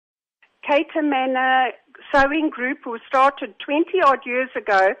Cato Manor Sewing Group was started 20-odd years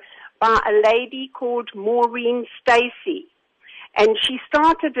ago by a lady called Maureen Stacey. And she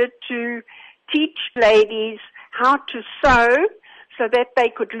started it to teach ladies how to sew so that they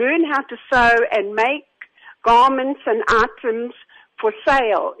could learn how to sew and make garments and items for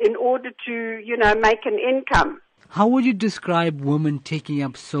sale in order to, make an income. How would you describe women taking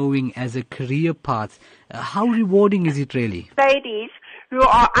up sewing as a career path? How rewarding is it really? Ladies who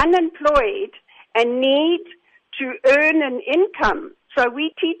are unemployed and need to earn an income. So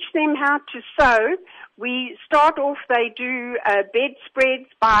we teach them how to sew. We start off, they do bedspreads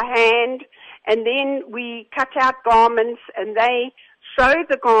by hand, and then we cut out garments and they sew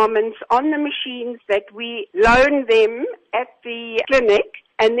the garments on the machines that we loan them at the clinic,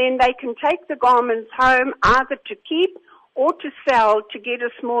 and then they can take the garments home either to keep or to sell to get a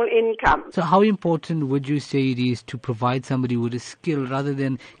small income. So how important would you say it is to provide somebody with a skill rather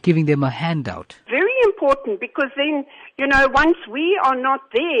than giving them a handout? Very important, because then, once we are not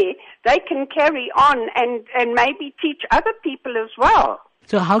there, they can carry on and maybe teach other people as well.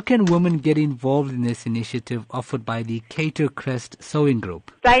 So how can women get involved in this initiative offered by the Cato Crest Sewing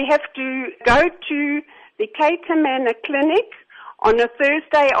Group? They have to go to the Cato Manor Clinic on a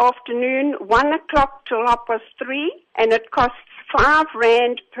Thursday afternoon, 1 o'clock till 3:30, and it costs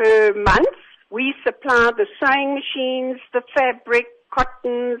R5 per month. We supply the sewing machines, the fabric,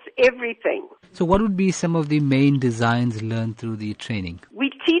 cottons, everything. So what would be some of the main designs learned through the training? We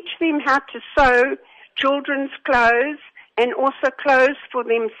teach them how to sew children's clothes and also clothes for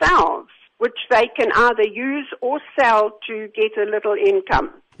themselves, which they can either use or sell to get a little income.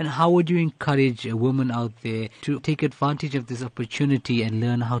 And how would you encourage a woman out there to take advantage of this opportunity and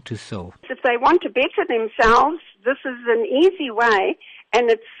learn how to sew? If they want to better themselves, this is an easy way, and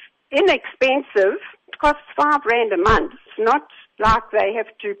it's inexpensive. It costs R5 a month. It's not like they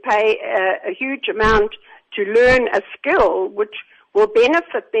have to pay a huge amount to learn a skill which will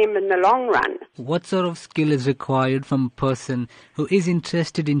benefit them in the long run. What sort of skill is required from a person who is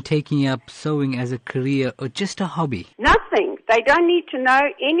interested in taking up sewing as a career or just a hobby? Nothing. They don't need to know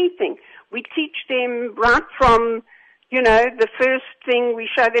anything. We teach them right from, the first thing, we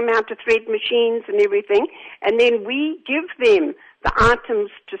show them how to thread machines and everything, and then we give them the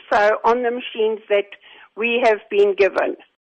items to sew on the machines that we have been given.